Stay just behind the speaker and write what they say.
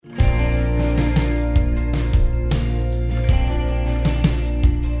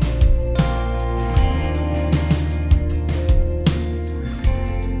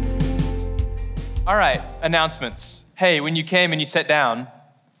All right, announcements. Hey, when you came and you sat down,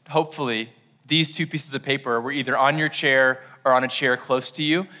 hopefully these two pieces of paper were either on your chair or on a chair close to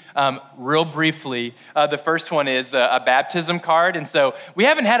you. Real briefly, the first one is a baptism card. And so we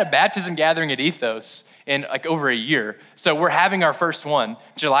haven't had a baptism gathering at Ethos in like over a year. So we're having our first one,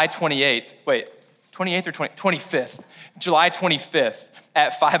 July 28th. Wait, 28th or 25th? July 25th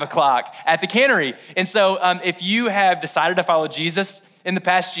at 5 o'clock at the cannery. And so if you have decided to follow Jesus in the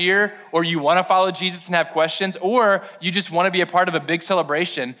past year, or you want to follow Jesus and have questions, or you just want to be a part of a big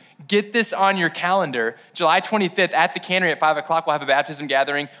celebration, get this on your calendar. July 25th at the cannery at 5 o'clock, we'll have a baptism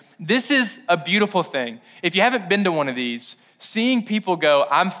gathering. This is a beautiful thing. If you haven't been to one of these, seeing people go,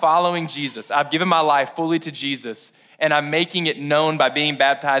 I'm following Jesus. I've given my life fully to Jesus, and I'm making it known by being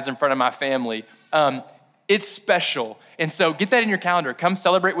baptized in front of my family. It's special. And so get that in your calendar. Come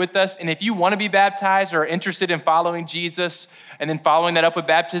celebrate with us. And if you want to be baptized or are interested in following Jesus and then following that up with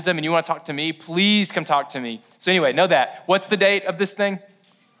baptism and you want to talk to me, please come talk to me. So anyway, know that. What's the date of this thing?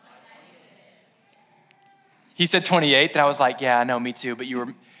 He said 28th, and I was like, yeah, I know, me too, but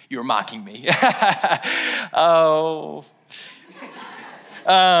you were mocking me. Oh.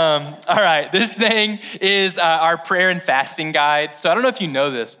 All right, this thing is our prayer and fasting guide. So I don't know if you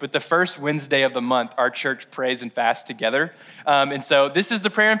know this, but the first Wednesday of the month, our church prays and fasts together. And so this is the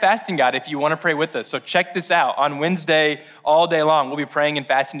prayer and fasting guide if you want to pray with us. So check this out. On Wednesday, all day long, we'll be praying and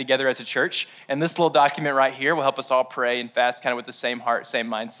fasting together as a church. And this little document right here will help us all pray and fast kind of with the same heart, same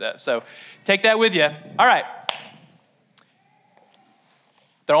mindset. So take that with you. All right.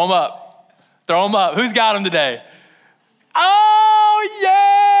 Throw them up. Throw them up. Who's got them today? Oh,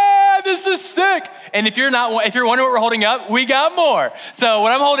 yeah, this is sick. And if you're wondering what we're holding up, we got more. So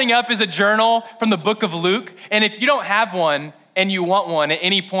what I'm holding up is a journal from the book of Luke. And if you don't have one and you want one at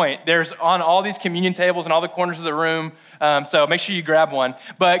any point, there's on all these communion tables in all the corners of the room. So make sure you grab one.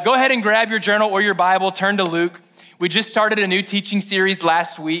 But go ahead and grab your journal or your Bible, turn to Luke. We just started a new teaching series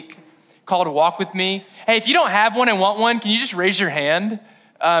last week called Walk With Me. Hey, if you don't have one and want one, can you just raise your hand?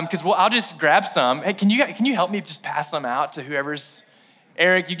 Because I'll just grab some. Hey, can you help me just pass them out to whoever's?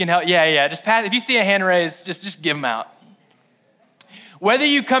 Eric, you can help. Yeah. Just pass. If you see a hand raised, just give them out. Whether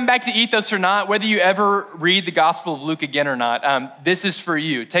you come back to Ethos or not, whether you ever read the Gospel of Luke again or not, this is for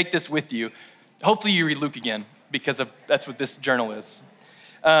you. Take this with you. Hopefully you read Luke again because that's what this journal is.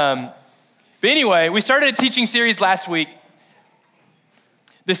 But anyway, we started a teaching series last week.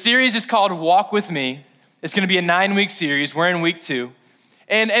 The series is called Walk With Me. It's going to be a 9-week series. We're in week 2.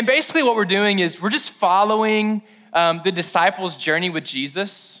 And basically what we're doing is we're just following the disciples' journey with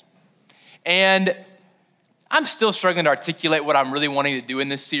Jesus. And I'm still struggling to articulate what I'm really wanting to do in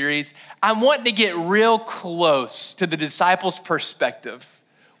this series. I'm wanting to get real close to the disciples' perspective,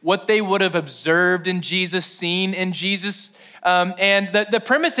 what they would have observed in Jesus, seen in Jesus. And the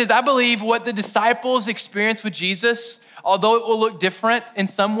premise is, I believe what the disciples experienced with Jesus, although it will look different in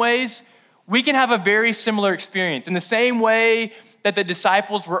some ways, we can have a very similar experience. In the same way that the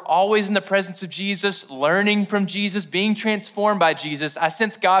disciples were always in the presence of Jesus, learning from Jesus, being transformed by Jesus, I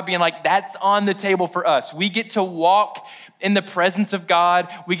sense God being like, that's on the table for us. We get to walk in the presence of God.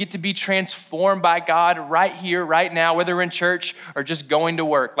 We get to be transformed by God right here, right now, whether we're in church or just going to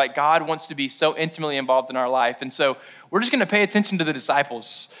work. Like God wants to be so intimately involved in our life. And so we're just going to pay attention to the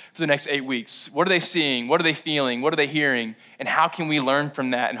disciples for the next 8 weeks. What are they seeing? What are they feeling? What are they hearing? And how can we learn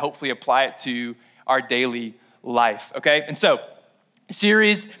from that and hopefully apply it to our daily life, okay? And so the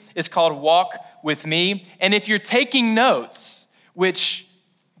series is called Walk With Me. And if you're taking notes, which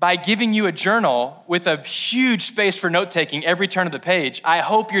by giving you a journal with a huge space for note-taking every turn of the page, I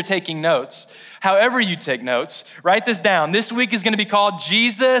hope you're taking notes. However you take notes, write this down. This week is going to be called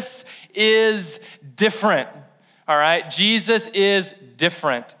Jesus is Different. All right, Jesus is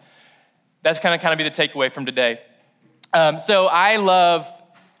different. That's kind of be the takeaway from today. So I love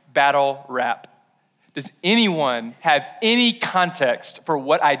battle rap. Does anyone have any context for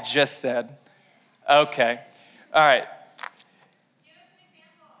what I just said? Okay, all right. Give us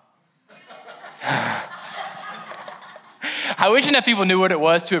an example. I wish enough people knew what it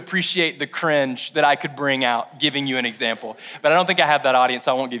was to appreciate the cringe that I could bring out giving you an example. But I don't think I have that audience,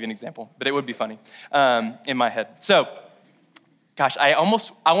 so I won't give you an example. But it would be funny in my head. So, gosh, I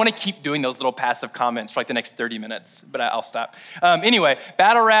want to keep doing those little passive comments for like the next 30 minutes, but I'll stop. Anyway,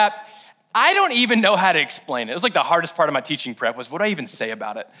 battle rap, I don't even know how to explain it. It was like the hardest part of my teaching prep was, what do I even say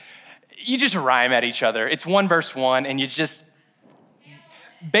about it? You just rhyme at each other. It's 1 verse 1, and you just,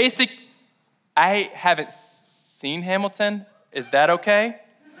 I haven't seen Hamilton. Is that okay?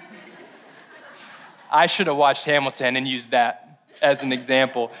 I should have watched Hamilton and used that as an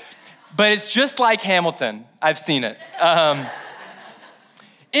example. But it's just like Hamilton. I've seen it.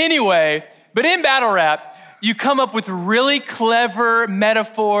 Anyway, But in battle rap, you come up with really clever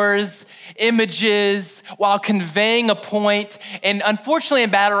metaphors, images, while conveying a point. And unfortunately,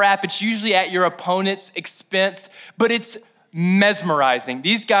 in battle rap, it's usually at your opponent's expense, but it's mesmerizing.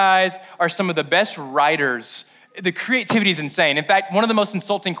 These guys are some of the best writers. The creativity is insane. In fact, one of the most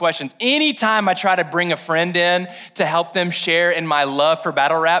insulting questions, anytime I try to bring a friend in to help them share in my love for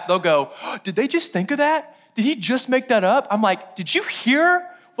battle rap, they'll go, did they just think of that? Did he just make that up? I'm like, did you hear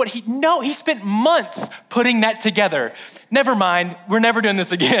no, he spent months putting that together. Never mind, we're never doing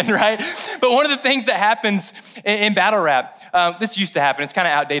this again, right? But one of the things that happens in battle rap, this used to happen, it's kind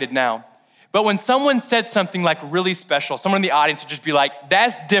of outdated now. But when someone said something like really special, someone in the audience would just be like,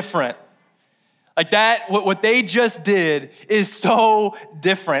 that's different. Like that, what they just did is so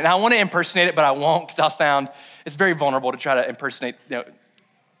different. And I want to impersonate it, but I won't because it's very vulnerable to try to impersonate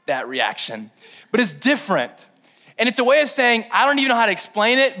that reaction. But it's different. And it's a way of saying, I don't even know how to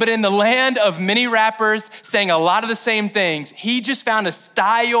explain it, but in the land of many rappers saying a lot of the same things, he just found a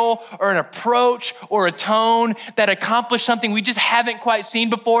style or an approach or a tone that accomplished something we just haven't quite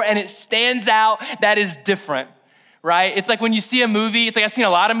seen before, and it stands out that is different. Right? It's like when you see a movie, it's like I've seen a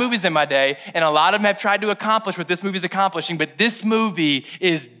lot of movies in my day, and a lot of them have tried to accomplish what this movie's accomplishing, but this movie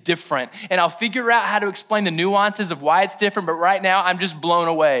is different. And I'll figure out how to explain the nuances of why it's different, but right now I'm just blown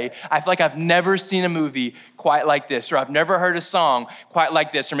away. I feel like I've never seen a movie quite like this, or I've never heard a song quite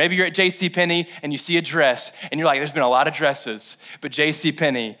like this. Or maybe you're at JCPenney and you see a dress, and you're like, there's been a lot of dresses, but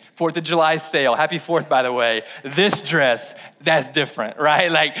JCPenney, 4th of July sale, happy 4th, by the way, this dress, that's different, right?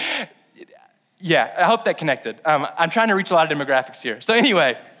 Like, yeah, I hope that connected. I'm trying to reach a lot of demographics here. So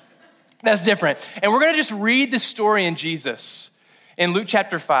anyway, that's different. And we're going to just read the story in Jesus in Luke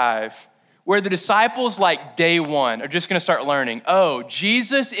chapter 5, where the disciples, like day one, are just going to start learning, oh,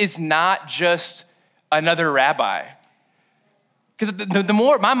 Jesus is not just another rabbi. Because the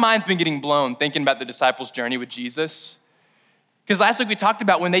more, my mind's been getting blown thinking about the disciples' journey with Jesus. Because last week we talked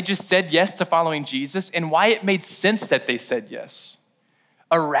about when they just said yes to following Jesus and why it made sense that they said yes.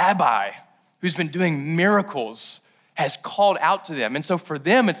 A rabbi who's been doing miracles has called out to them. And so for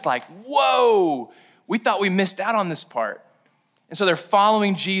them, it's like, whoa, we thought we missed out on this part. And so they're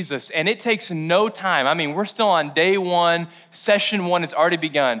following Jesus, and it takes no time. I mean, we're still on day one, session one has already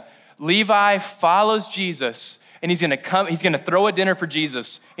begun. Levi follows Jesus, and he's gonna throw a dinner for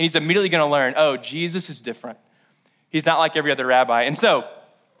Jesus, and he's immediately gonna learn, oh, Jesus is different. He's not like every other rabbi. And so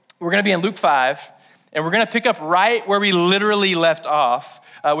we're gonna be in Luke 5, and we're gonna pick up right where we literally left off,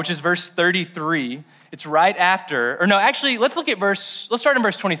 which is verse 33. It's right after, or no, actually, let's start in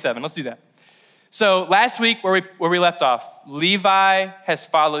verse 27. Let's do that. So last week, where we left off, Levi has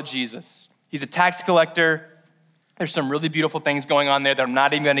followed Jesus. He's a tax collector. There's some really beautiful things going on there that I'm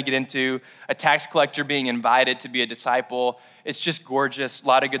not even gonna get into. A tax collector being invited to be a disciple. It's just gorgeous, a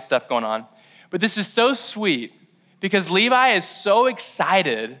lot of good stuff going on. But this is so sweet because Levi is so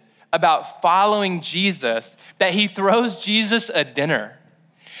excited about following Jesus that he throws Jesus a dinner.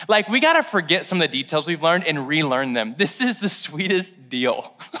 Like, we gotta forget some of the details we've learned and relearn them. This is the sweetest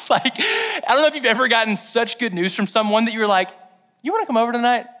deal. Like, I don't know if you've ever gotten such good news from someone that you were like, you wanna come over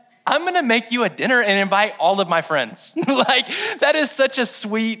tonight? I'm gonna make you a dinner and invite all of my friends. Like, that is such a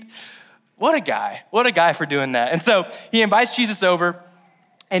sweet, what a guy for doing that. And so he invites Jesus over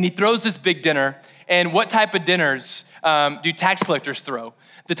and he throws this big dinner. And what type of dinners do tax collectors throw?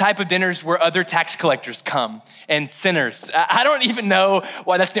 The type of dinners where other tax collectors come and sinners. I don't even know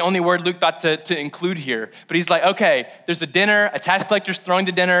why that's the only word Luke thought to include here. But he's like, okay, there's a dinner, a tax collector's throwing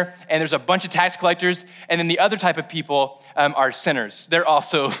the dinner, and there's a bunch of tax collectors, and then the other type of people are sinners. They're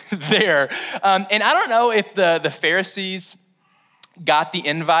also there. And I don't know if the Pharisees got the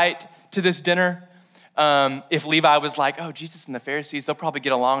invite to this dinner. If Levi was like, oh, Jesus and the Pharisees, they'll probably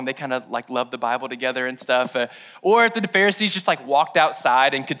get along. They kind of like love the Bible together and stuff. Or if the Pharisees just like walked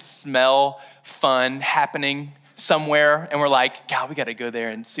outside and could smell fun happening somewhere and we're like, God, we got to go there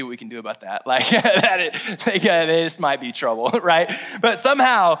and see what we can do about that. Like, this might be trouble, right? But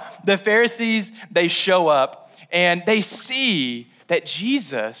somehow the Pharisees, they show up and they see that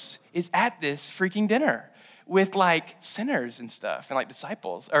Jesus is at this freaking dinner with like sinners and stuff and like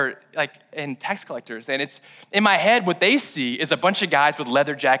disciples or like and tax collectors. And it's in my head, what they see is a bunch of guys with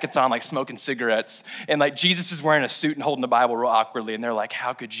leather jackets on, like smoking cigarettes. And like Jesus is wearing a suit and holding the Bible real awkwardly. And they're like,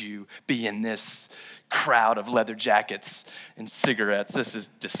 how could you be in this crowd of leather jackets and cigarettes? This is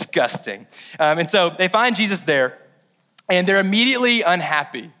disgusting. And so they find Jesus there and they're immediately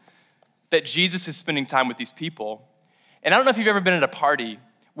unhappy that Jesus is spending time with these people. And I don't know if you've ever been at a party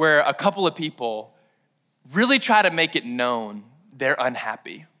where a couple of people really try to make it known they're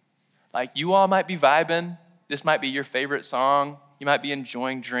unhappy. Like, you all might be vibing. This might be your favorite song. You might be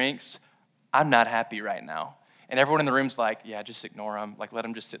enjoying drinks. I'm not happy right now. And everyone in the room's like, yeah, just ignore him. Like, let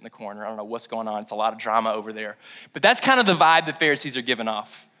him just sit in the corner. I don't know what's going on. It's a lot of drama over there. But that's kind of the vibe the Pharisees are giving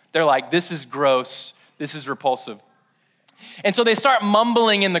off. They're like, this is gross. This is repulsive. And so they start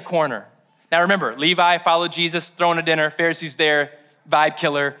mumbling in the corner. Now remember, Levi followed Jesus, throwing a dinner. Pharisees there, vibe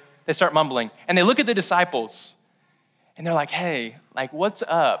killer. They start mumbling. And they look at the disciples. And they're like, hey, like, what's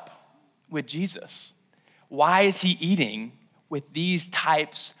up with Jesus? Why is he eating with these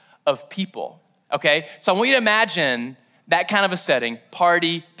types of people? Okay, so I want you to imagine that kind of a setting,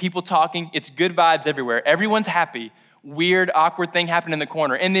 party, people talking, it's good vibes everywhere. Everyone's happy. Weird, awkward thing happened in the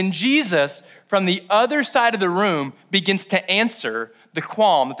corner. And then Jesus, from the other side of the room, begins to answer the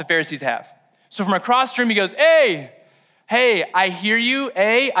qualm that the Pharisees have. So from across the room, he goes, hey, I hear you.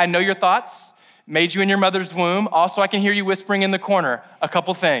 I know your thoughts. Made you in your mother's womb. Also, I can hear you whispering in the corner a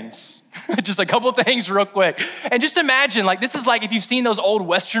couple things. Just a couple things real quick. And just imagine, like, this is like if you've seen those old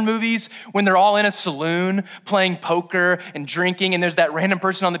Western movies when they're all in a saloon playing poker and drinking, and there's that random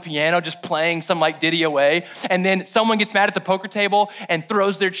person on the piano just playing some like ditty away. And then someone gets mad at the poker table and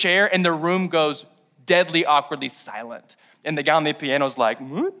throws their chair, and the room goes deadly awkwardly silent. And the guy on the piano is like,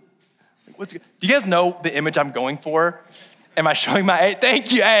 what? Do you guys know the image I'm going for? Am I showing my age?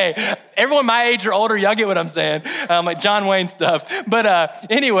 Thank you. Hey, everyone my age or older, y'all get what I'm saying. Like John Wayne stuff. But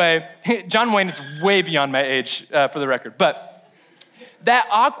anyway, John Wayne is way beyond my age for the record. But that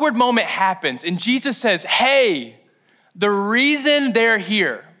awkward moment happens and Jesus says, hey, the reason they're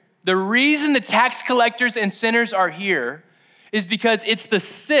here, the reason the tax collectors and sinners are here is because it's the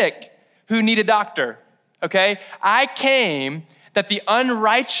sick who need a doctor, okay? I came that the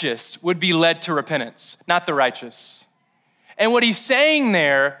unrighteous would be led to repentance, not the righteous. And what he's saying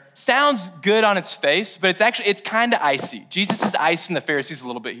there sounds good on its face, but it's kind of icy. Jesus is icing the Pharisees a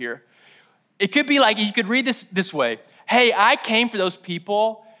little bit here. It could be like, you could read this way. Hey, I came for those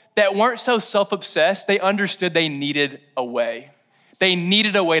people that weren't so self-obsessed. They understood they needed a way. They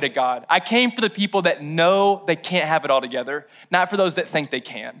needed a way to God. I came for the people that know they can't have it all together, not for those that think they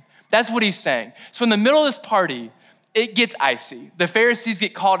can. That's what he's saying. So in the middle of this party, it gets icy. The Pharisees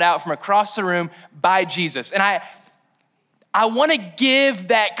get called out from across the room by Jesus. And I want to give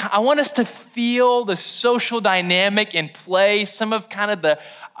that, I want us to feel the social dynamic in play, some of kind of the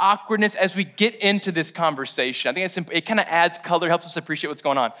awkwardness as we get into this conversation. I think it kind of adds color, helps us appreciate what's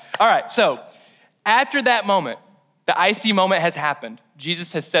going on. All right, so after that moment, the icy moment has happened.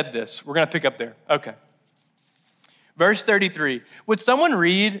 Jesus has said this. We're going to pick up there. Okay. Verse 33. Would someone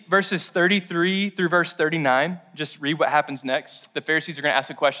read verses 33 through verse 39? Just read what happens next. The Pharisees are going to ask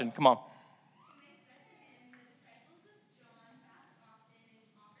a question. Come on.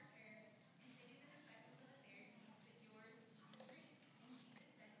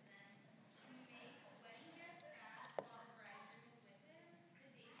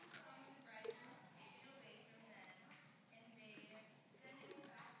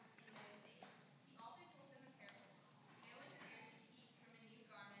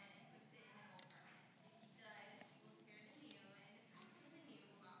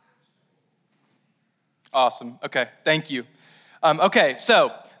 Awesome. Okay, thank you. Okay,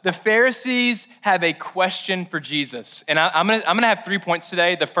 so the Pharisees have a question for Jesus, and I'm gonna have 3 points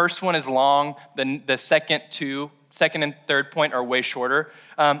today. The first one is long. The second and third point are way shorter.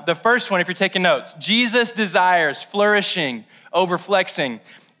 The first one, if you're taking notes, Jesus desires flourishing over flexing.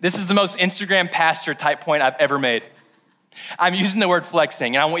 This is the most Instagram pastor type point I've ever made. I'm using the word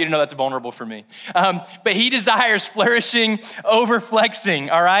flexing, and I want you to know that's vulnerable for me. But he desires flourishing over flexing,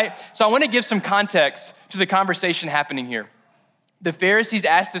 all right? So I want to give some context to the conversation happening here. The Pharisees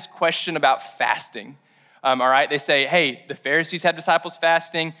asked this question about fasting, all right? They say, hey, the Pharisees have disciples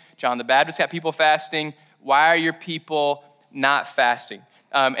fasting. John the Baptist got people fasting. Why are your people not fasting?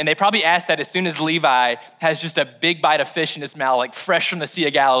 And they probably asked that as soon as Levi has just a big bite of fish in his mouth, like fresh from the Sea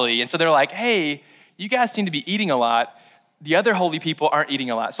of Galilee. And so they're like, hey, you guys seem to be eating a lot. The other holy people aren't eating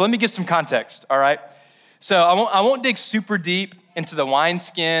a lot. So let me give some context, all right? So I won't dig super deep into the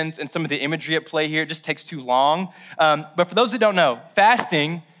wineskins and some of the imagery at play here. It just takes too long. But for those that don't know,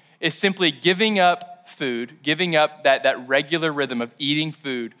 fasting is simply giving up food, giving up that regular rhythm of eating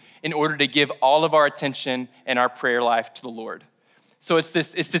food in order to give all of our attention and our prayer life to the Lord. So it's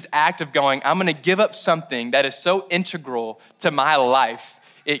this act of going, I'm gonna give up something that is so integral to my life.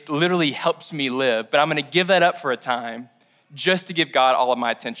 It literally helps me live, but I'm gonna give that up for a time just to give God all of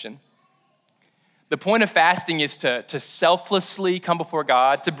my attention. The point of fasting is to selflessly come before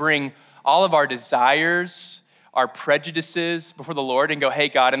God, to bring all of our desires, our prejudices before the Lord and go, hey,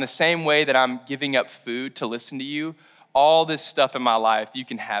 God, in the same way that I'm giving up food to listen to you, all this stuff in my life, you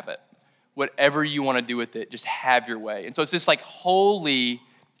can have it. Whatever you want to do with it, just have your way. And so it's this like holy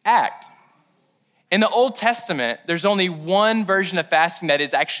act. In the Old Testament, there's only one version of fasting that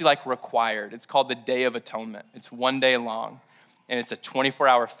is actually like required. It's called the Day of Atonement. It's 1 day long, and it's a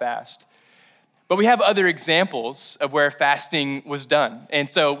 24-hour fast. But we have other examples of where fasting was done. And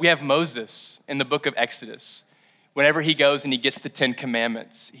so we have Moses in the book of Exodus. Whenever he goes and he gets the 10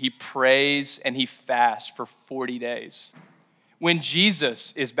 commandments, he prays and he fasts for 40 days. When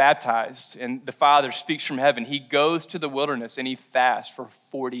Jesus is baptized and the Father speaks from heaven, he goes to the wilderness and he fasts for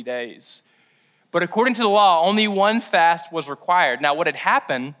 40 days. But according to the law, only one fast was required. Now, what had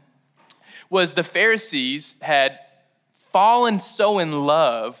happened was the Pharisees had fallen so in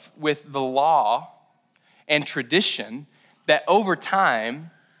love with the law and tradition that over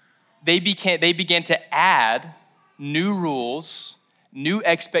time, they began to add new rules, new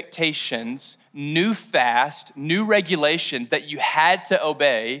expectations, new fast, new regulations that you had to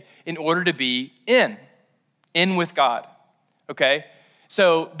obey in order to be in with God, okay?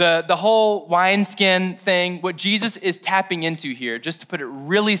 So the whole wineskin thing, what Jesus is tapping into here, just to put it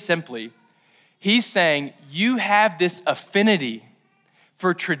really simply, he's saying you have this affinity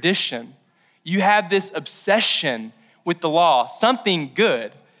for tradition. You have this obsession with the law, something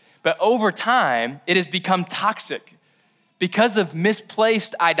good, but over time, it has become toxic because of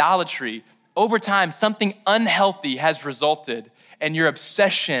misplaced idolatry. Over time, something unhealthy has resulted in your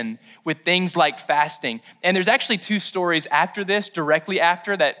obsession with things like fasting. And there's actually 2 stories after this, directly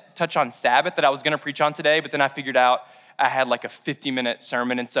after, that touch on Sabbath that I was gonna preach on today, but then I figured out I had like a 50-minute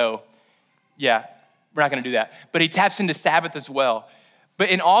sermon, and so, yeah, we're not gonna do that. But he taps into Sabbath as well. But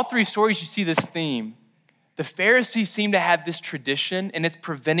in all 3 stories, you see this theme. The Pharisees seem to have this tradition, and it's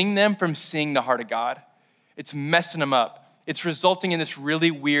preventing them from seeing the heart of God. It's messing them up. It's resulting in this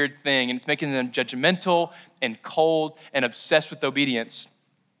really weird thing, and it's making them judgmental and cold and obsessed with obedience.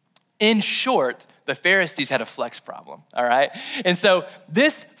 In short, the Pharisees had a flex problem, all right? And so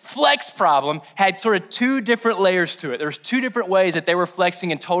this flex problem had sort of 2 different layers to it. There was 2 different ways that they were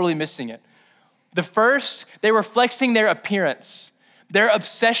flexing and totally missing it. The first, they were flexing their appearance. Their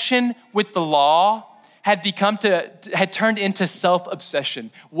obsession with the law had turned into self-obsession.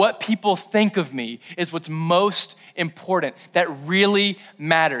 What people think of me is what's most important. That really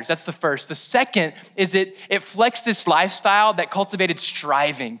matters. That's the first. The second is it flexed this lifestyle that cultivated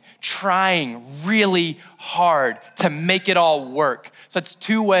striving, trying really hard to make it all work. So that's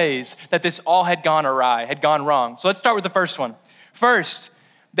 2 ways that this all had gone awry, had gone wrong. So let's start with the first one. First,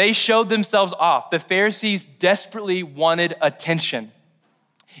 they showed themselves off. The Pharisees desperately wanted attention.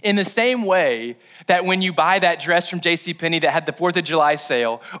 In the same way that when you buy that dress from JCPenney that had the 4th of July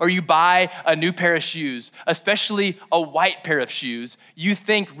sale, or you buy a new pair of shoes, especially a white pair of shoes, you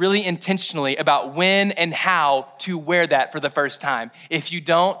think really intentionally about when and how to wear that for the first time. If you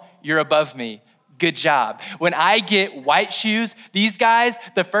don't, you're above me. Good job. When I get white shoes, these guys,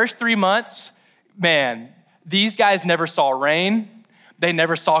 the first 3 months, man, these guys never saw rain. They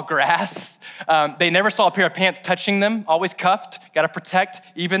never saw grass. They never saw a pair of pants touching them, always cuffed. Got to protect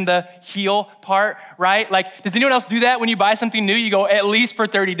even the heel part, right? Like, does anyone else do that when you buy something new? You go, at least for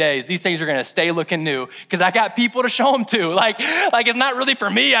 30 days, these things are going to stay looking new because I got people to show them to. Like it's not really for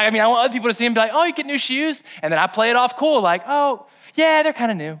me. I mean, I want other people to see them and be like, oh, you get new shoes? And then I play it off cool, like, oh, yeah, they're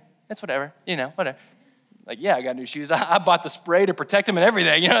kind of new. That's whatever, whatever. Like, yeah, I got new shoes. I bought the spray to protect them and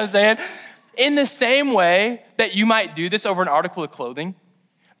everything, you know what I'm saying? In the same way that you might do this over an article of clothing,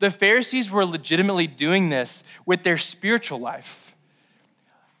 the Pharisees were legitimately doing this with their spiritual life.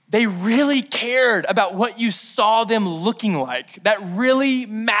 They really cared about what you saw them looking like. That really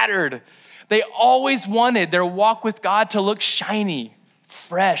mattered. They always wanted their walk with God to look shiny,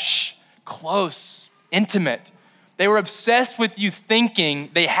 fresh, close, intimate. They were obsessed with you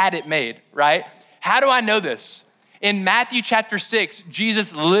thinking they had it made, right? How do I know this? In Matthew chapter 6,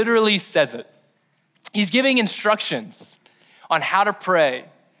 Jesus literally says it. He's giving instructions on how to pray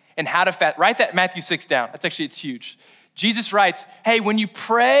and how to fast. Write that Matthew 6 down. It's huge. Jesus writes, hey, when you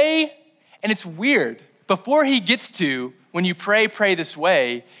pray, and it's weird, before he gets to when you pray this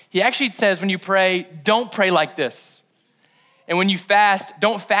way, he actually says when you pray, don't pray like this. And when you fast,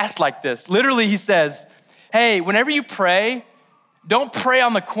 don't fast like this. Literally, he says, hey, whenever you pray, don't pray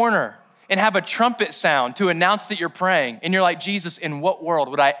on the corner and have a trumpet sound to announce that you're praying. And you're like, Jesus, in what world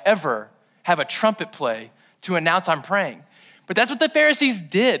would I ever have a trumpet play to announce I'm praying? But that's what the Pharisees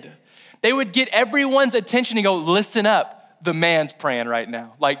did. They would get everyone's attention and go, listen up, the man's praying right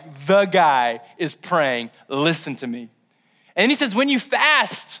now. Like the guy is praying, listen to me. And he says, when you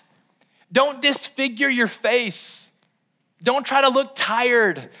fast, don't disfigure your face. Don't try to look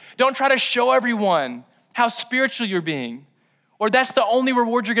tired. Don't try to show everyone how spiritual you're being. Or that's the only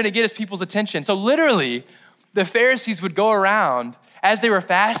reward you're gonna get is people's attention. So literally, the Pharisees would go around as they were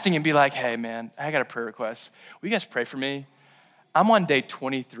fasting and be like, hey man, I got a prayer request. Will you guys pray for me? I'm on day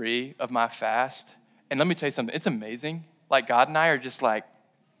 23 of my fast. And let me tell you something, it's amazing. Like God and I are just like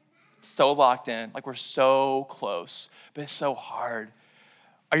so locked in. Like we're so close, but it's so hard.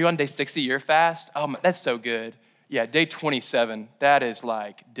 Are you on day 60 of your fast? Oh, that's so good. Yeah, day 27, that is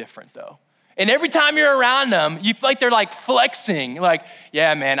like different though. And every time you're around them, you feel like they're like flexing. Like,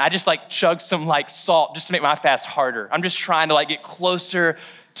 yeah, man, I just like chugged some like salt just to make my fast harder. I'm just trying to like get closer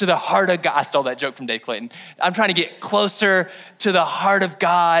to the heart of God. I stole that joke from Dave Clayton. I'm trying to get closer to the heart of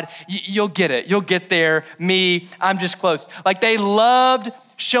God. You'll get it. You'll get there. Me, I'm just close. Like they loved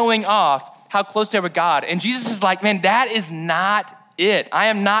showing off how close they were with God. And Jesus is like, man, that is not it. I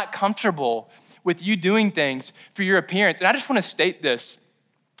am not comfortable with you doing things for your appearance. And I just want to state this.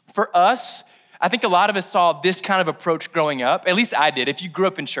 For us, I think a lot of us saw this kind of approach growing up. At least I did. If you grew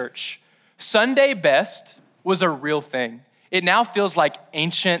up in church, Sunday best was a real thing. It now feels like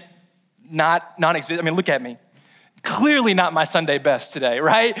ancient, non-existent. I mean, look at me. Clearly not my Sunday best today,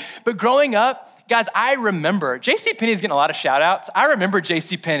 right? But growing up, guys, I remember, JCPenney is getting a lot of shout outs. I remember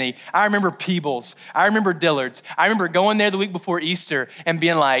JCPenney. I remember Peebles. I remember Dillard's. I remember going there the week before Easter and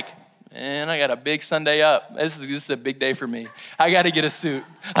being like, man, I got a big Sunday up. This is a big day for me. I got to get a suit,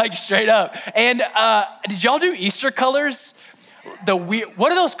 like straight up. And did y'all do Easter colors?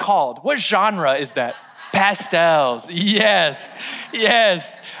 What are those called? What genre is that? Pastels, yes.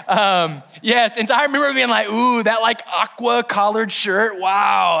 Yes. And so I remember being like, ooh, that like aqua collared shirt.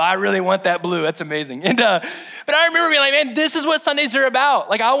 Wow, I really want that blue. That's amazing. And but I remember being like, man, this is what Sundays are about.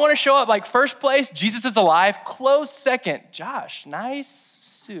 Like I want to show up like first place, Jesus is alive. Close second, Josh, nice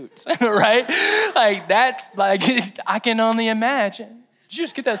suit, right? Like that's like, I can only imagine. Did you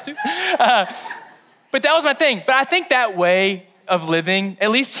just get that suit? But that was my thing. But I think that way of living,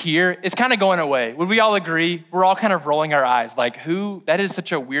 at least here, is kind of going away. Would we all agree? We're all kind of rolling our eyes like, that is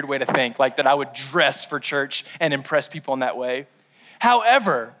such a weird way to think, like that I would dress for church and impress people in that way.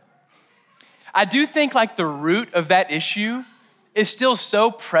 However, I do think like the root of that issue is still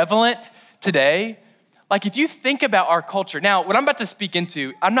so prevalent today. Like if you think about our culture, now what I'm about to speak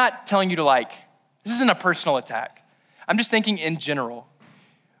into, I'm not telling you to like, this isn't a personal attack. I'm just thinking in general.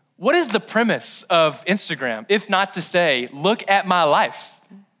 What is the premise of Instagram, if not to say, look at my life,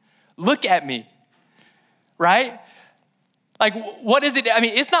 look at me, right? Like, what is it? I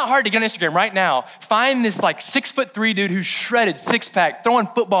mean, it's not hard to get on Instagram right now. Find this like 6'3" dude who's shredded, six pack, throwing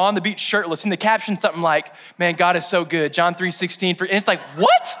football on the beach shirtless, and the caption something like, man, God is so good, John 3:16. And it's like,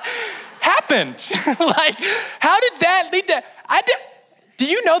 what happened? Like, how did that lead to, do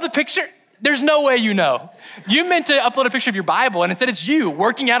you know the picture? There's no way you know. You meant to upload a picture of your Bible and instead it's you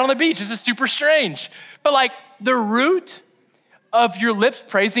working out on the beach. This is super strange. But like the root of your lips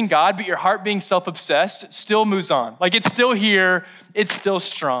praising God, but your heart being self-obsessed still moves on. Like it's still here, it's still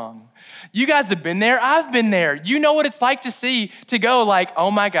strong. You guys have been there, I've been there. You know what it's like to go like, oh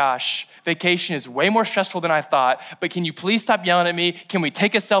my gosh, vacation is way more stressful than I thought, but can you please stop yelling at me? Can we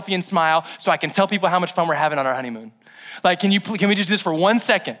take a selfie and smile so I can tell people how much fun we're having on our honeymoon? Like, can we just do this for 1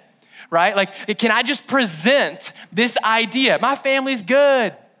 second? Right? Like, can I just present this idea? My family's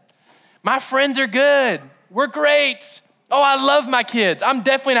good. My friends are good. We're great. Oh, I love my kids. I'm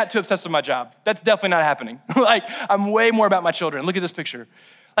definitely not too obsessed with my job. That's definitely not happening. Like, I'm way more about my children. Look at this picture.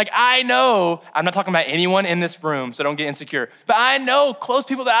 Like, I know, I'm not talking about anyone in this room, so don't get insecure, but I know close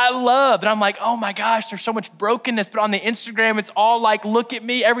people that I love, and I'm like, oh my gosh, there's so much brokenness, but on the Instagram, it's all like, look at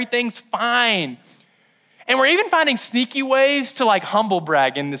me, everything's fine. And we're even finding sneaky ways to like humble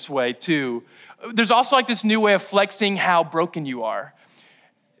brag in this way too. There's also like this new way of flexing how broken you are.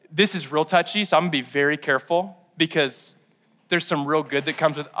 This is real touchy, so I'm gonna be very careful because there's some real good that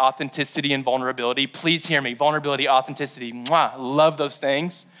comes with authenticity and vulnerability. Please hear me, vulnerability, authenticity, mwah, love those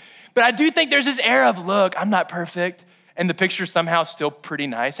things. But I do think there's this air of, look, I'm not perfect, and the picture's somehow still pretty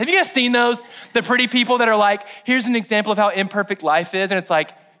nice. Have you guys seen those? The pretty people that are like, here's an example of how imperfect life is, and it's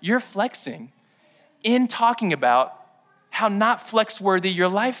like, you're flexing in talking about how not flex-worthy your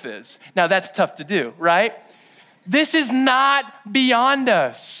life is. Now, that's tough to do, right? This is not beyond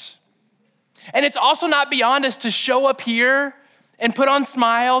us. And it's also not beyond us to show up here and put on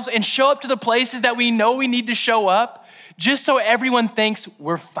smiles and show up to the places that we know we need to show up just so everyone thinks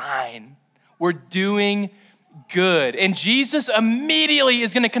we're fine. We're doing good. And Jesus immediately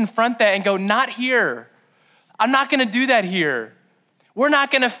is gonna confront that and go, not here. I'm not gonna do that here. We're not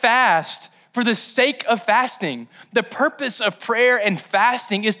gonna fast for the sake of fasting. The purpose of prayer and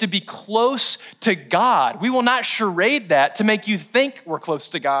fasting is to be close to God. We will not charade that to make you think we're close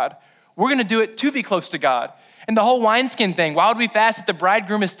to God. We're gonna do it to be close to God. And the whole wineskin thing, why would we fast if the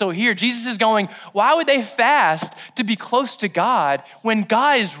bridegroom is still here? Jesus is going, why would they fast to be close to God when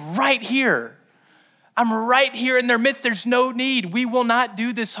God is right here? I'm right here in their midst. There's no need. We will not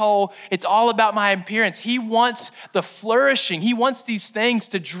do this whole, it's all about my appearance. He wants the flourishing. He wants these things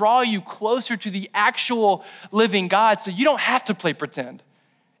to draw you closer to the actual living God so you don't have to play pretend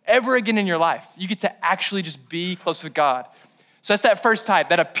ever again in your life. You get to actually just be close with God. So that's that first type,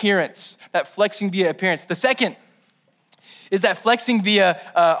 that appearance, that flexing via appearance. The second is that flexing via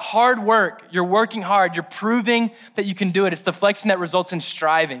hard work. You're working hard. You're proving that you can do it. It's the flexing that results in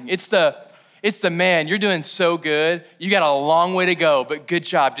striving. It's the man, you're doing so good. You got a long way to go, but good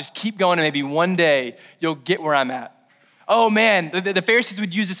job. Just keep going and maybe one day you'll get where I'm at. Oh man, the Pharisees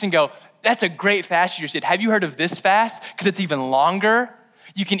would use this and go, that's a great fast you just did. Have you heard of this fast? Because it's even longer.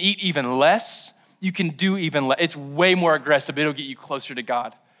 You can eat even less. You can do even less. It's way more aggressive. It'll get you closer to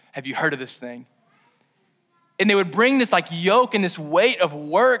God. Have you heard of this thing? And they would bring this like yoke and this weight of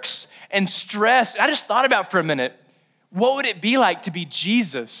works and stress. And I just thought about for a minute, what would it be like to be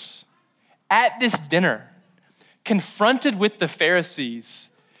Jesus at this dinner, confronted with the Pharisees,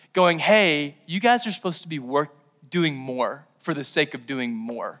 going, hey, you guys are supposed to be doing more for the sake of doing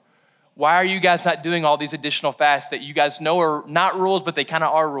more. Why are you guys not doing all these additional fasts that you guys know are not rules, but they kind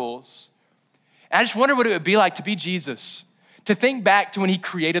of are rules? And I just wonder what it would be like to be Jesus, to think back to when he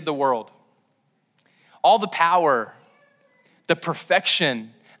created the world. All the power, the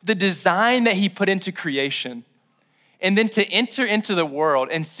perfection, the design that he put into creation, and then to enter into the world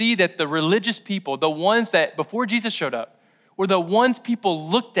and see that the religious people, the ones that before Jesus showed up, were the ones people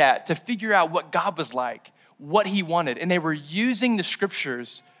looked at to figure out what God was like, what he wanted. And they were using the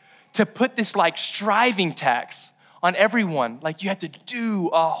scriptures to put this like striving tax on everyone. Like you have to do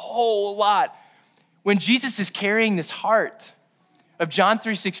a whole lot. When Jesus is carrying this heart of John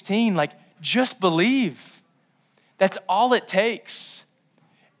 3:16, like just believe. That's all it takes.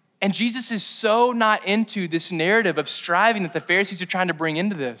 And Jesus is so not into this narrative of striving that the Pharisees are trying to bring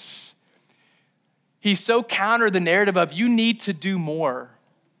into this. He's so counter the narrative of you need to do more.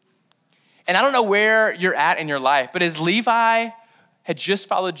 And I don't know where you're at in your life, but as Levi had just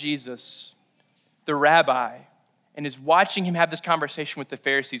followed Jesus, the rabbi, and is watching him have this conversation with the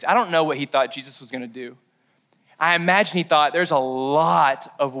Pharisees, I don't know what he thought Jesus was gonna do. I imagine he thought there's a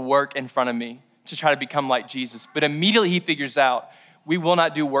lot of work in front of me to try to become like Jesus. But immediately he figures out, we will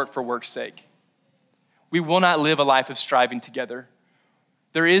not do work for work's sake. We will not live a life of striving together.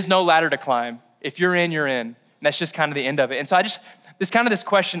 There is no ladder to climb. If you're in, you're in. And that's just kind of the end of it. And so this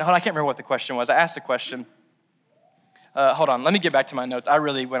question, I can't remember what the question was. I asked a question. Hold on, let me get back to my notes. I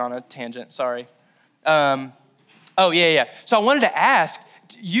really went on a tangent, sorry. So I wanted to ask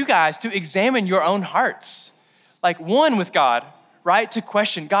you guys to examine your own hearts. Like one with God, right? To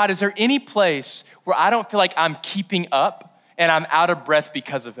question, God, is there any place where I don't feel like I'm keeping up and I'm out of breath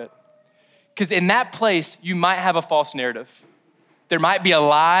because of it? Because in that place, you might have a false narrative. There might be a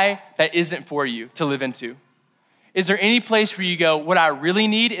lie that isn't for you to live into. Is there any place where you go, what I really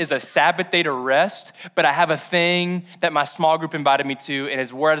need is a Sabbath day to rest, but I have a thing that my small group invited me to, and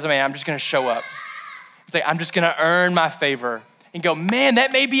as word as I am, I'm just gonna show up. It's like, I'm just gonna earn my favor and go, man,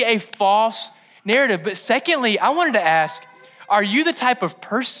 that may be a false narrative. But secondly, I wanted to ask, are you the type of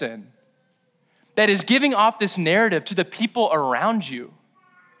person that is giving off this narrative to the people around you?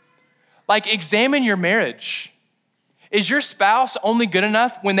 Like, examine your marriage. Is your spouse only good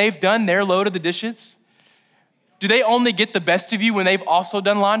enough when they've done their load of the dishes? Do they only get the best of you when they've also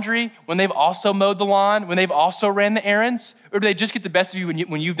done laundry, when they've also mowed the lawn, when they've also ran the errands? Or do they just get the best of you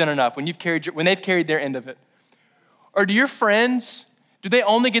when you've done enough, when they've carried their end of it? Or do your friends, do they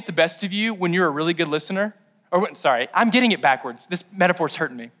only get the best of you when you're a really good listener? Sorry, I'm getting it backwards. This metaphor's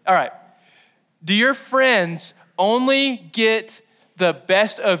hurting me. All right. Do your friends only get the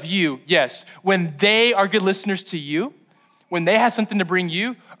best of you? Yes, when they are good listeners to you, when they have something to bring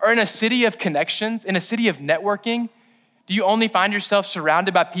you, or in a city of connections, in a city of networking, do you only find yourself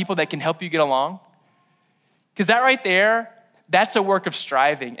surrounded by people that can help you get along? Because that right there, that's a work of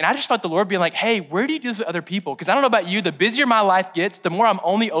striving. And I just felt the Lord being like, hey, where do you do this with other people? Because I don't know about you, the busier my life gets, the more I'm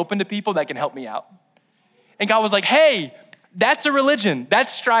only open to people that can help me out. And God was like, hey, that's a religion.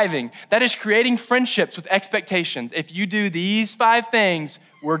 That's striving. That is creating friendships with expectations. If you do these 5 things,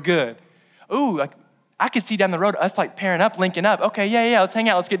 we're good. Ooh, like I could see down the road us like pairing up, linking up. Okay, yeah, let's hang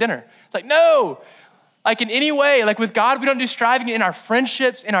out, let's get dinner. It's like, no. Like in any way, like with God, we don't do striving in our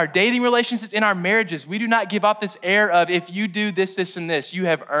friendships, in our dating relationships, in our marriages. We do not give off this air of if you do this, this, and this, you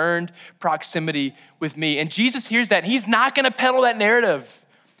have earned proximity with me. And Jesus hears that, and he's not gonna peddle that narrative.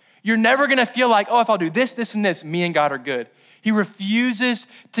 You're never gonna feel like, oh, if I'll do this, this, and this, me and God are good. He refuses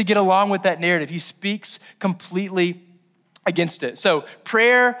to get along with that narrative. He speaks completely against it. So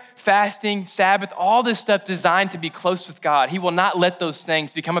prayer, fasting, Sabbath, all this stuff designed to be close with God. He will not let those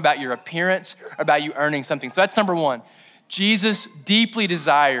things become about your appearance or about you earning something. So that's number one. Jesus deeply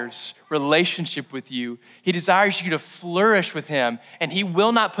desires relationship with you. He desires you to flourish with him, and he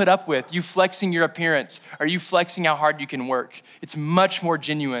will not put up with you flexing your appearance or you flexing how hard you can work. It's much more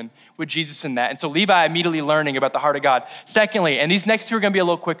genuine with Jesus in that. And so Levi immediately learning about the heart of God. Secondly, and these next two are gonna be a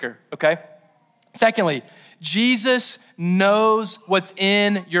little quicker, okay? Secondly, Jesus knows what's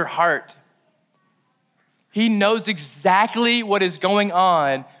in your heart. He knows exactly what is going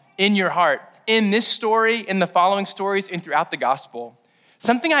on in your heart. In this story, in the following stories, and throughout the gospel,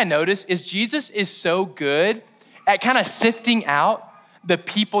 something I notice is Jesus is so good at kind of sifting out the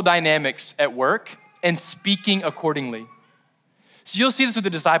people dynamics at work and speaking accordingly. So you'll see this with the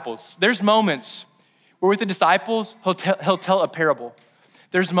disciples. There's moments where with the disciples, he'll tell a parable.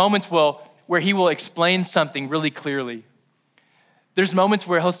 There's moments where he will explain something really clearly. There's moments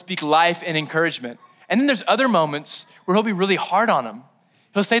where he'll speak life and encouragement. And then there's other moments where he'll be really hard on them.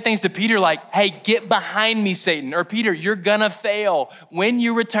 He'll say things to Peter like, hey, get behind me, Satan. Or Peter, you're gonna fail. When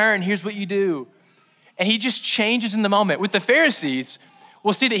you return, here's what you do. And he just changes in the moment. With the Pharisees,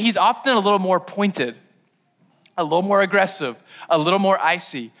 we'll see that he's often a little more pointed, a little more aggressive, a little more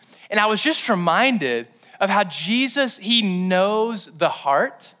icy. And I was just reminded of how Jesus, he knows the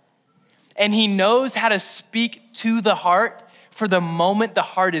heart, and he knows how to speak to the heart for the moment the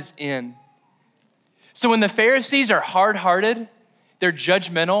heart is in. So when the Pharisees are hard-hearted, they're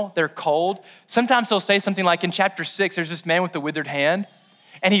judgmental, they're cold. Sometimes he'll say something like in chapter 6, there's this man with the withered hand,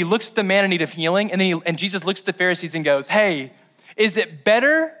 and he looks at the man in need of healing, and Jesus looks at the Pharisees and goes, hey, is it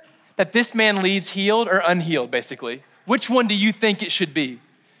better that this man leaves healed or unhealed, basically? Which one do you think it should be?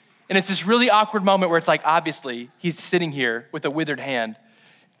 And it's this really awkward moment where it's like, obviously, he's sitting here with a withered hand.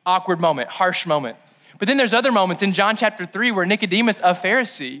 Awkward moment, harsh moment. But then there's other moments in John chapter 3 where Nicodemus, a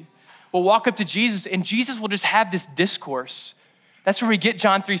Pharisee, will walk up to Jesus, and Jesus will just have this discourse. That's where we get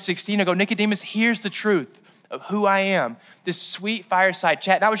John 3:16. I go, Nicodemus, here's the truth of who I am. This sweet fireside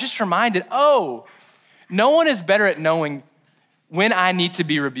chat. And I was just reminded, no one is better at knowing when I need to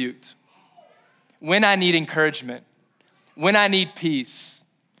be rebuked, when I need encouragement, when I need peace,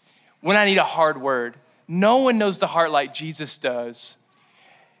 when I need a hard word. No one knows the heart like Jesus does.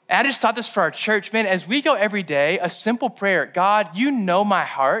 And I just thought this for our church, man, as we go every day, a simple prayer, God, you know my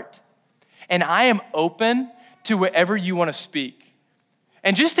heart, and I am open to whatever you want to speak.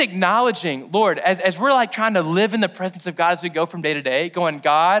 And just acknowledging, Lord, as we're like trying to live in the presence of God as we go from day to day, going,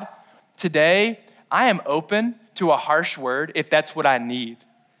 God, today I am open to a harsh word if that's what I need.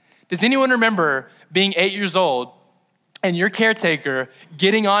 Does anyone remember being 8 years old and your caretaker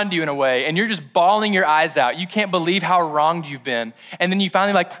getting onto you in a way and you're just bawling your eyes out? You can't believe how wronged you've been. And then you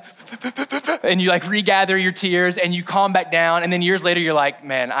finally and you regather your tears and you calm back down. And then years later, you're like,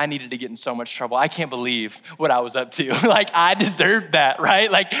 man, I needed to get in so much trouble. I can't believe what I was up to. I deserved that, right?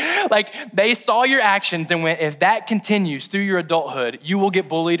 They saw your actions and went, if that continues through your adulthood, you will get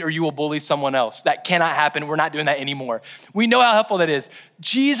bullied or you will bully someone else. That cannot happen. We're not doing that anymore. We know how helpful that is.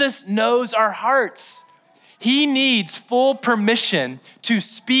 Jesus knows our hearts. He needs full permission to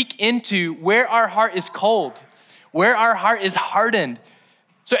speak into where our heart is cold, where our heart is hardened.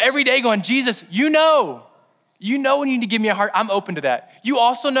 So every day going, Jesus, you know when you need to give me a heart, I'm open to that. You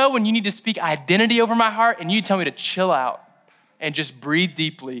also know when you need to speak identity over my heart and you tell me to chill out and just breathe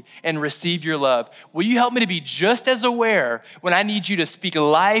deeply and receive your love. Will you help me to be just as aware when I need you to speak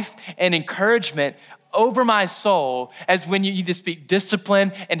life and encouragement over my soul as when you need to speak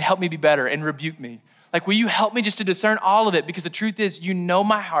discipline and help me be better and rebuke me? Will you help me just to discern all of it? Because the truth is, you know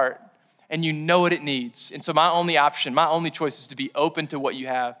my heart and you know what it needs. And so my only option, my only choice is to be open to what you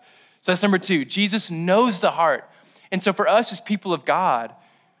have. So that's number 2. Jesus knows the heart. And so for us as people of God,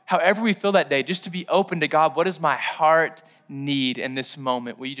 however we feel that day, just to be open to God, what does my heart need in this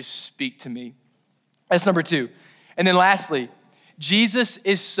moment? Will you just speak to me? That's number 2. And then lastly, Jesus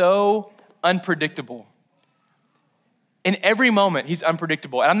is so unpredictable. In every moment, he's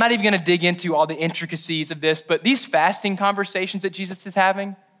unpredictable. And I'm not even gonna dig into all the intricacies of this, but these fasting conversations that Jesus is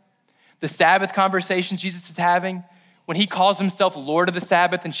having, the Sabbath conversations Jesus is having, when he calls himself Lord of the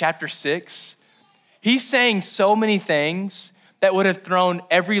Sabbath in chapter 6, he's saying so many things that would have thrown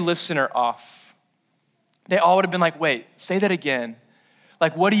every listener off. They all would have been like, wait, say that again.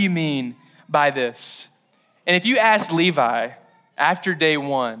 What do you mean by this? And if you ask Levi after day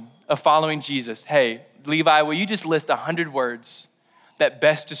 1 of following Jesus, hey, Levi, will you just list 100 words that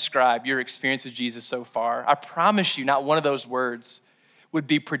best describe your experience with Jesus so far? I promise you, not one of those words would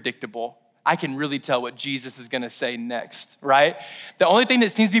be predictable. I can really tell what Jesus is gonna say next, right? The only thing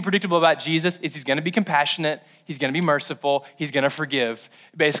that seems to be predictable about Jesus is he's gonna be compassionate, he's gonna be merciful, he's gonna forgive,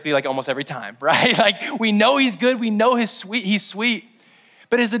 basically like almost every time, right? Like we know he's good, we know he's sweet.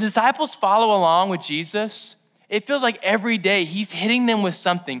 But as the disciples follow along with Jesus, it feels like every day he's hitting them with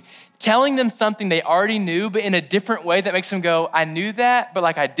something, telling them something they already knew, but in a different way that makes them go, I knew that, but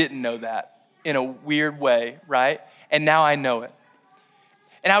like I didn't know that in a weird way, right? And now I know it.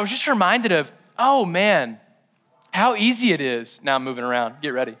 And I was just reminded of, oh man, how easy it is. Now I'm moving around, get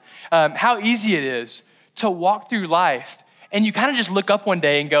ready. How easy it is to walk through life and you kind of just look up one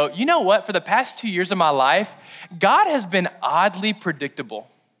day and go, you know what? For the past 2 years of my life, God has been oddly predictable.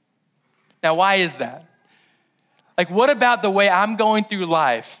 Now, why is that? Like, what about the way I'm going through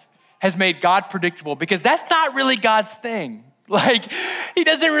life has made God predictable? Because that's not really God's thing. Like, he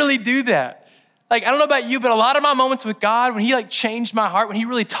doesn't really do that. Like, I don't know about you, but a lot of my moments with God, when he like changed my heart, when he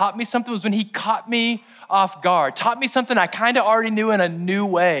really taught me something, was when he caught me off guard, taught me something I kind of already knew in a new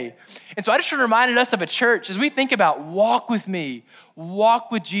way. And so I just reminded us of a church as we think about walk with me,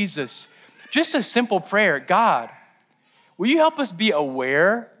 walk with Jesus, just a simple prayer. God, will you help us be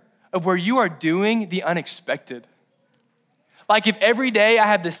aware of where you are doing the unexpected? Like if every day I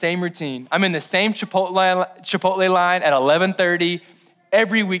have the same routine, I'm in the same Chipotle line at 11:30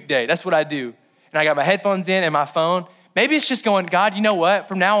 every weekday. That's what I do. And I got my headphones in and my phone. Maybe it's just going, God, you know what?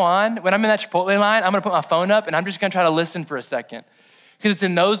 From now on, when I'm in that Chipotle line, I'm gonna put my phone up and I'm just gonna try to listen for a second. Because it's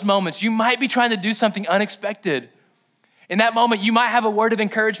in those moments, you might be trying to do something unexpected. In that moment, you might have a word of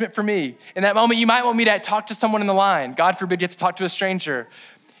encouragement for me. In that moment, you might want me to talk to someone in the line. God forbid you have to talk to a stranger.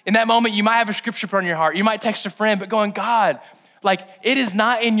 In that moment, you might have a scripture put on your heart. You might text a friend, but going, God, like it is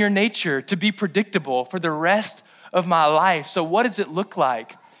not in your nature to be predictable for the rest of my life. So what does it look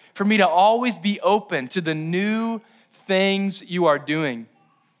like for me to always be open to the new things you are doing?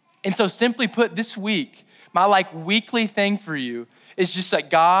 And so simply put, this week, my like weekly thing for you is just like,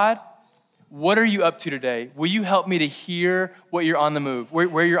 God, what are you up to today? Will you help me to hear what you're on the move,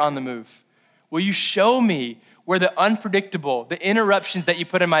 where you're on the move? Will you show me where the unpredictable, the interruptions that you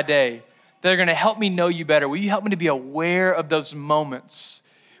put in my day, that are gonna help me know you better? Will you help me to be aware of those moments?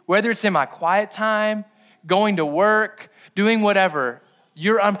 Whether it's in my quiet time, going to work, doing whatever,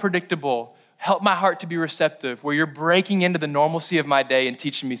 you're unpredictable. Help my heart to be receptive, where you're breaking into the normalcy of my day and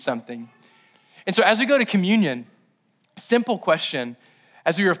teaching me something. And so as we go to communion, simple question,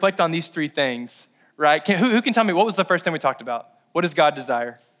 as we reflect on these three things, right? Who can tell me what was the first thing we talked about? What does God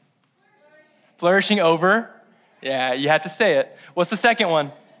desire? Flourishing over. Yeah, you had to say it. What's the second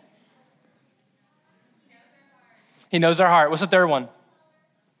one? He knows our heart. What's the third one?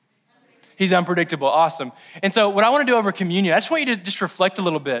 He's unpredictable. Awesome. And so what I want to do over communion, I just want you to just reflect a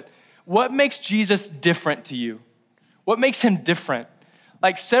little bit. What makes Jesus different to you? What makes him different?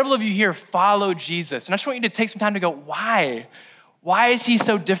 Like several of you here follow Jesus. And I just want you to take some time to go, why? Why is he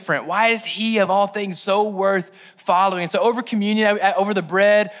so different? Why is he, of all things, so worth following? And so over communion, over the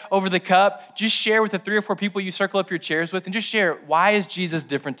bread, over the cup, just share with the 3 or 4 people you circle up your chairs with and just share, why is Jesus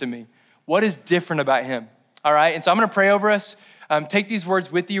different to me? What is different about him? All right, and so I'm gonna pray over us. Take these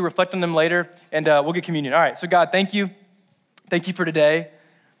words with you, reflect on them later, and we'll get communion. All right, so God, thank you. Thank you for today.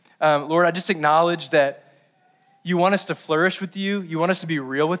 Lord, I just acknowledge that you want us to flourish with you. You want us to be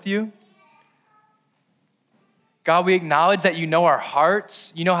real with you. God, we acknowledge that you know our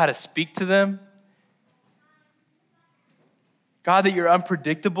hearts. You know how to speak to them. God, that you're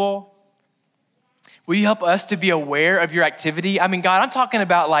unpredictable. Will you help us to be aware of your activity? I mean, God, I'm talking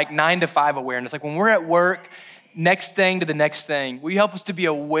about like 9 to 5 awareness. Like when we're at work, next thing to the next thing. Will you help us to be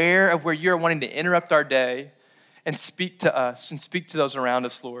aware of where you're wanting to interrupt our day and speak to us and speak to those around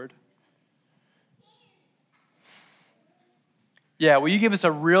us, Lord? Yeah, will you give us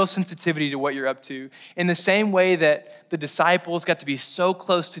a real sensitivity to what you're up to? In the same way that the disciples got to be so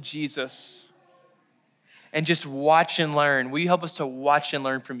close to Jesus and just watch and learn, will you help us to watch and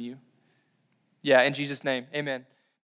learn from you? Yeah, in Jesus' name, amen.